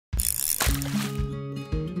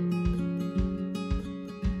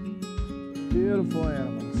Beautiful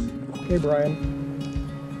animals. Okay,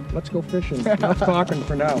 Brian, let's go fishing. Enough talking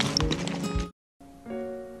for now.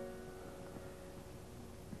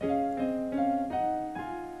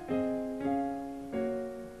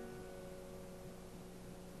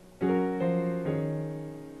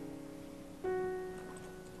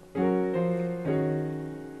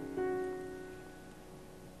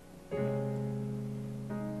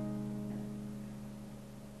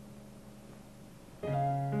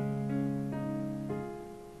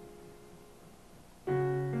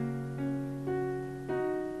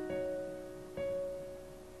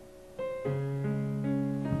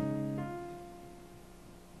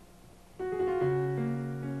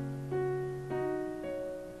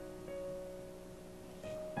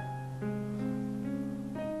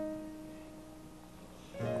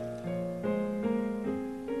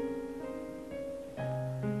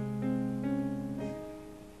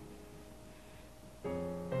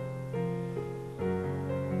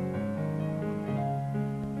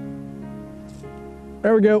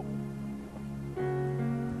 There we go.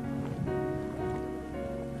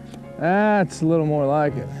 That's a little more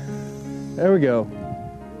like it. There we go.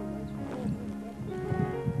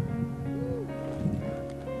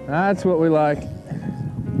 That's what we like.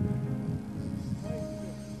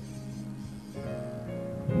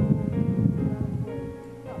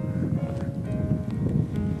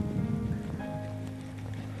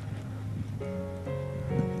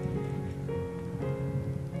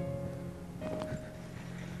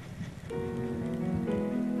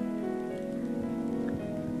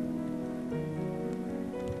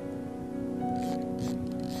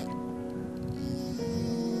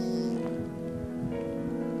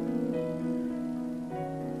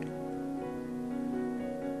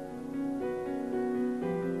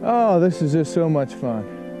 Oh, this is just so much fun.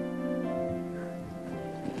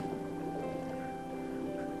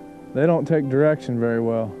 They don't take direction very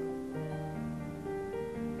well.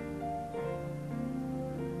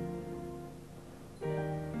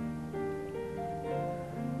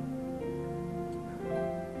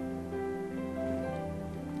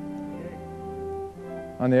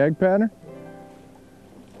 On the egg pattern?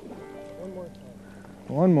 One more time.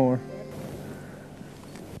 One more.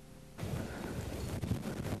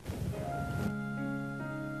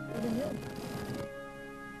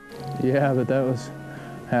 Yeah, but that was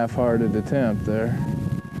half-hearted attempt there.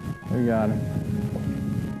 We got him.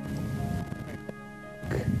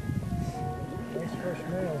 Nice fresh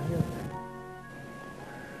male here.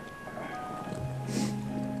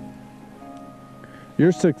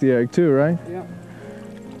 Yours took the egg too, right? Yeah.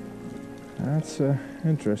 That's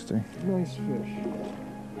interesting. Nice fish.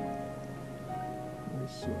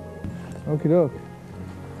 Let's see. Okie doke.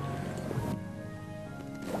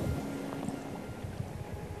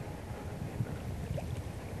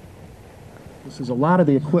 This is a lot of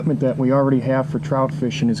the equipment that we already have for trout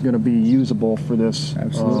fishing is going to be usable for this.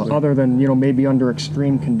 Absolutely. Other than, you know, maybe under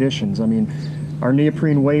extreme conditions. I mean, our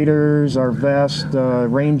neoprene waders, our vest,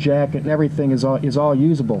 rain jacket, and everything is all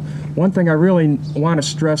usable. One thing I really want to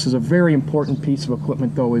stress is a very important piece of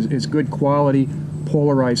equipment, though, is good quality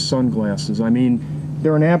polarized sunglasses. I mean,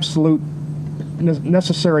 they're an absolute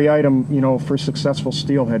necessary item, you know, for successful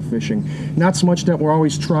steelhead fishing. Not so much that we're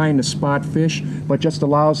always trying to spot fish, but just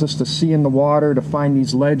allows us to see in the water, to find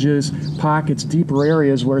these ledges, pockets, deeper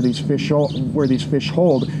areas where these fish hold.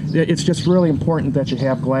 It's just really important that you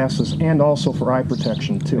have glasses, and also for eye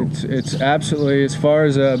protection too. It's absolutely, as far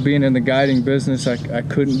as being in the guiding business, I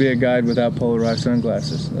couldn't be a guide without polarized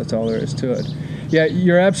sunglasses. That's all there is to it. Yeah,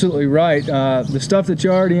 you're absolutely right. The stuff that you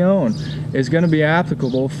already own is going to be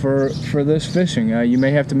applicable for this fishing. You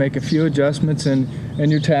may have to make a few adjustments in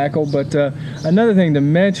your tackle, but another thing to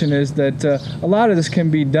mention is that a lot of this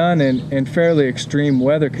can be done in fairly extreme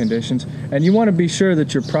weather conditions, and you want to be sure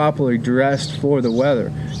that you're properly dressed for the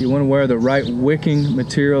weather. You want to wear the right wicking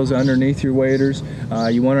materials underneath your waders.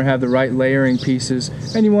 You want to have the right layering pieces,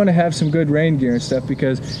 and you want to have some good rain gear and stuff,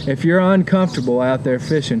 because if you're uncomfortable out there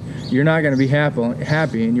fishing, you're not going to be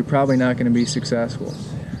happy, and you're probably not going to be successful.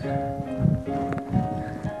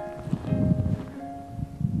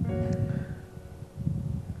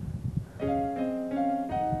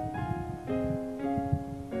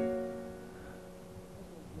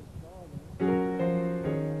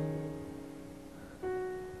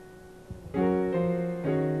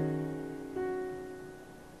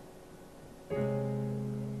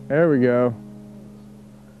 There we go.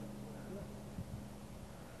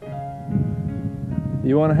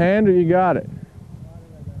 You want a hand or you got it?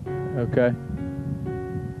 Okay.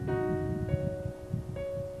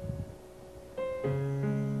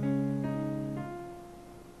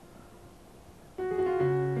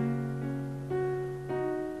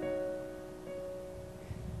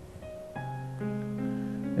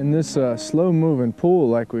 this slow moving pool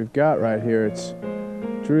like we've got right here, it's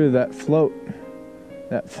really that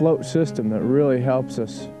float system that really helps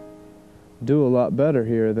us do a lot better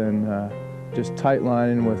here than just tight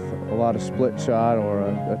lining with a lot of split shot or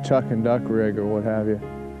a chuck and duck rig or what have you.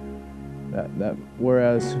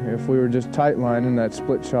 Whereas if we were just tight lining, that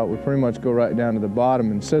split shot would pretty much go right down to the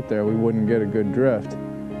bottom and sit there. We wouldn't get a good drift.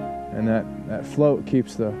 And that float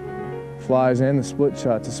keeps the flies and the split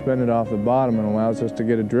shot suspended off the bottom and allows us to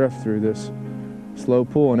get a drift through this slow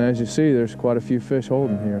pool. And as you see, there's quite a few fish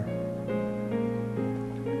holding here.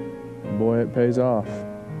 Boy, it pays off.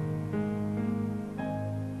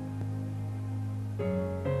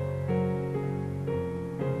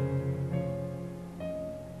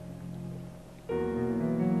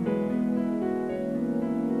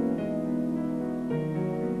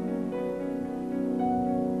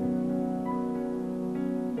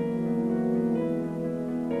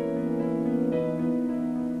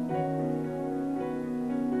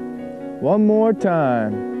 One more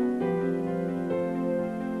time.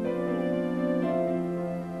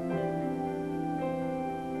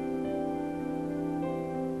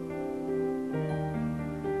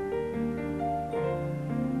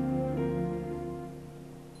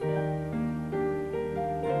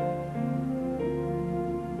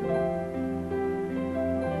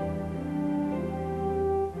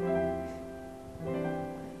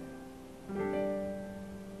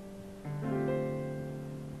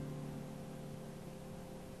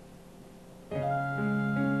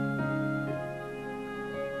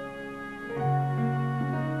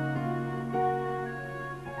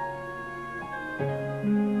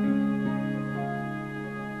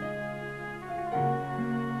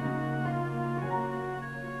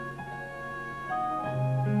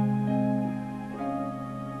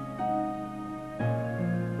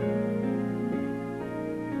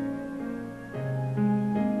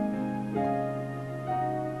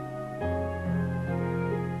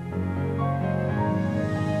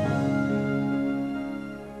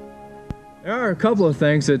 There are a couple of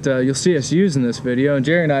things that you'll see us use in this video, and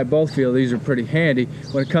Jerry and I both feel these are pretty handy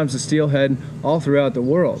when it comes to steelhead all throughout the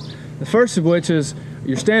world. The first of which is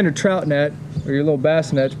your standard trout net or your little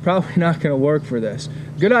bass net's probably not going to work for this.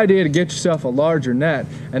 Good idea to get yourself a larger net,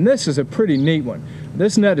 and this is a pretty neat one.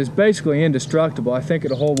 This net is basically indestructible. I think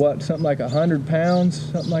it'll hold, what, something like 100 pounds,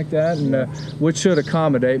 something like that, and which should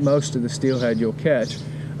accommodate most of the steelhead you'll catch.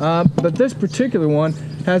 But this particular one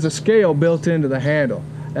has a scale built into the handle.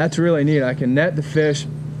 That's really neat. I can net the fish,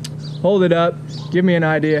 hold it up, give me an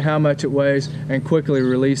idea how much it weighs, and quickly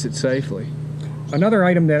release it safely. Another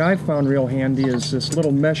item that I've found real handy is this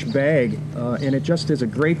little mesh bag, and it just is a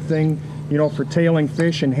great thing, you know, for tailing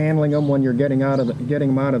fish and handling them when you're getting them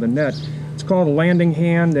out of the net. It's called a landing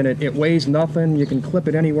hand, and it weighs nothing. You can clip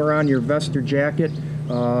it anywhere on your vest or jacket,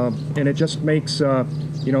 and it just makes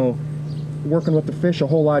you know, working with the fish a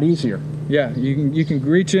whole lot easier. Yeah, you can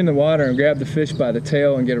reach in the water and grab the fish by the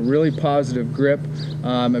tail and get a really positive grip,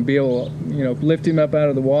 and be able to, you know, lift him up out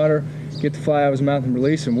of the water, get the fly out of his mouth and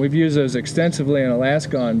release him. We've used those extensively in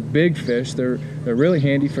Alaska on big fish. They're really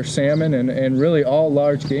handy for salmon and really all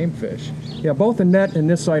large game fish. Yeah, both the net and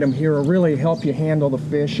this item here will really help you handle the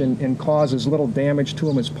fish and cause as little damage to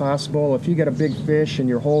them as possible. If you get a big fish and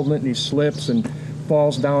you're holding it and he slips and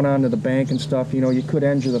falls down onto the bank and stuff, you know, you could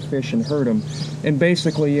injure the fish and hurt them. And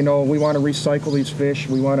basically, you know, we want to recycle these fish.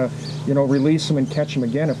 We want to, you know, release them and catch them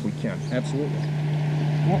again if we can. Absolutely.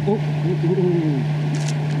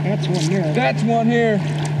 That's one there. That's one here.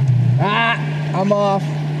 Ah, I'm off.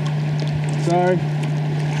 Sorry.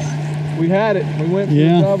 We had it. We went for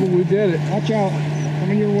the double. We did it. Watch out.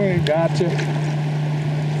 Coming your way. Gotcha.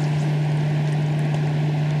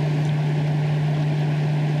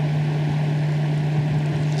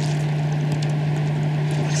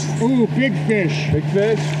 Ooh, big fish. Big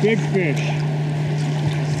fish? Big fish.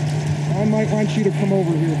 I might want you to come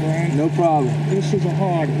over here, Brian. No problem. This is a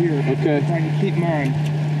hog here. Okay. If I can keep mine.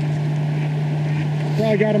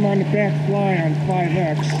 Probably got him on the back fly on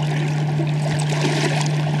 5X.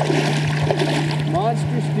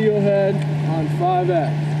 Monster steelhead on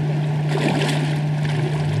 5X.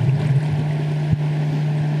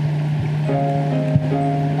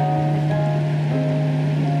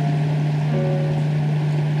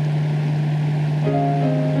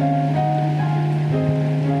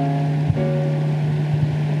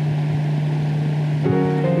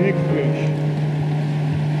 Big fish.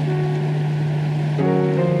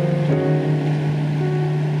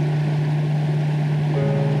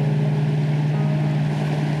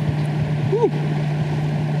 Woo.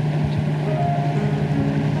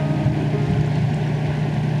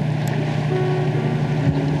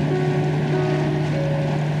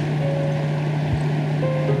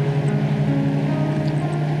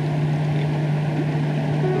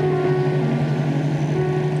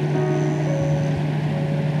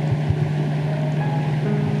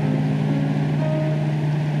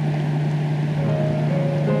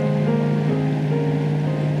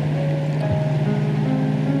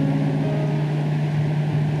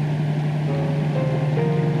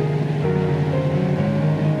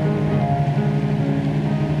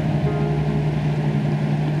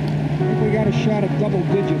 double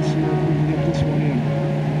digits here if we can get this one in.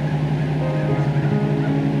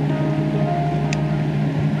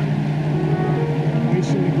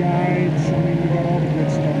 Ice in the guides. I mean, we got all the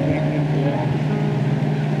good stuff back in. Yeah.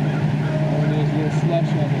 Oh, there's a little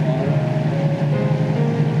slush on the water.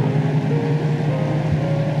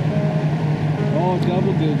 Oh,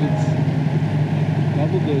 double digits.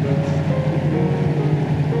 Double digits.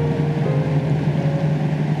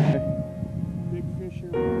 Big fish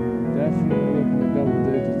here. Definitely looking at double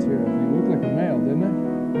digits here. It looked like a male, didn't it?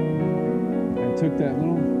 And took that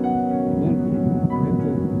little hit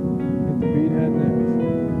the bead head there.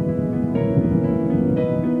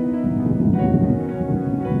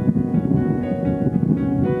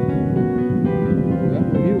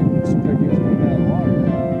 He looks like he was coming out of the water.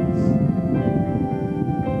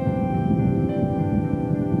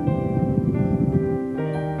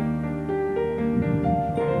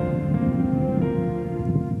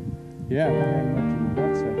 Yeah, that had much of the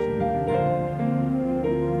butt section there.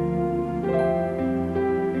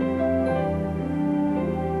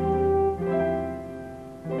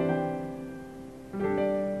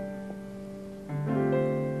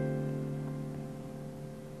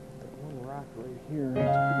 That one rock right here.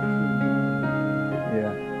 That's pretty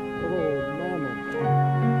Yeah. cool. Oh, mama.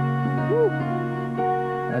 Woo!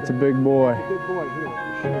 That's a big boy. Big boy here,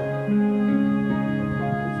 for sure.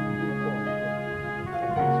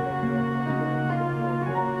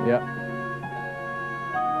 Yep.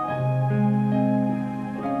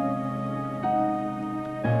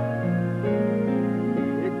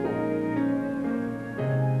 Big boy.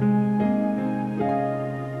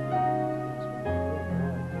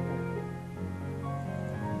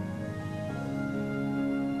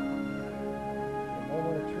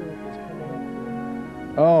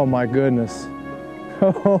 Oh my goodness.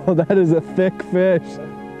 Oh, that is a thick fish.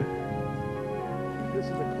 This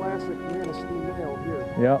is a classic Manistee male here.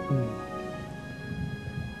 Yep.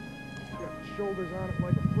 Got the shoulders on it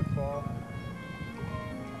like a football.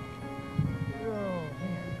 Oh,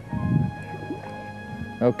 man.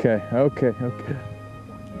 Okay. There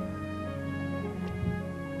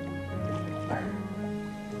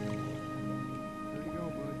you go,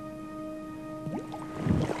 buddy.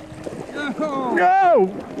 No!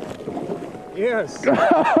 Yes.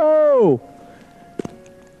 Oh!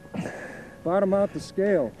 Bottom out the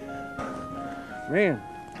scale. Man.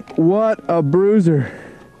 What a bruiser.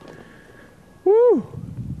 Woo!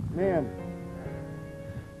 Man.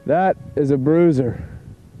 That is a bruiser.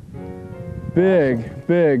 Big,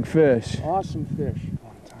 big fish. Awesome fish.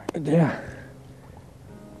 Yeah.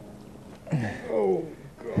 Oh,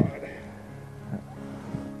 God.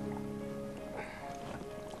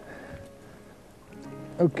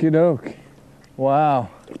 Okie doke. Wow.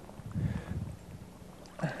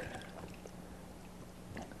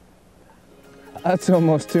 That's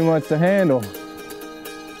almost too much to handle.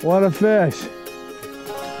 What a fish.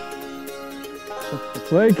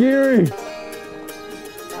 Lake Erie.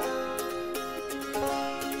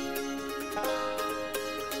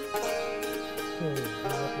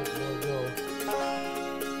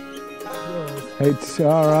 It's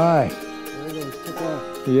all right. There it goes. Took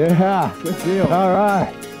off. Yeah. Good deal. All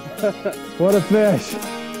right. What a fish.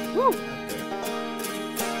 Woo.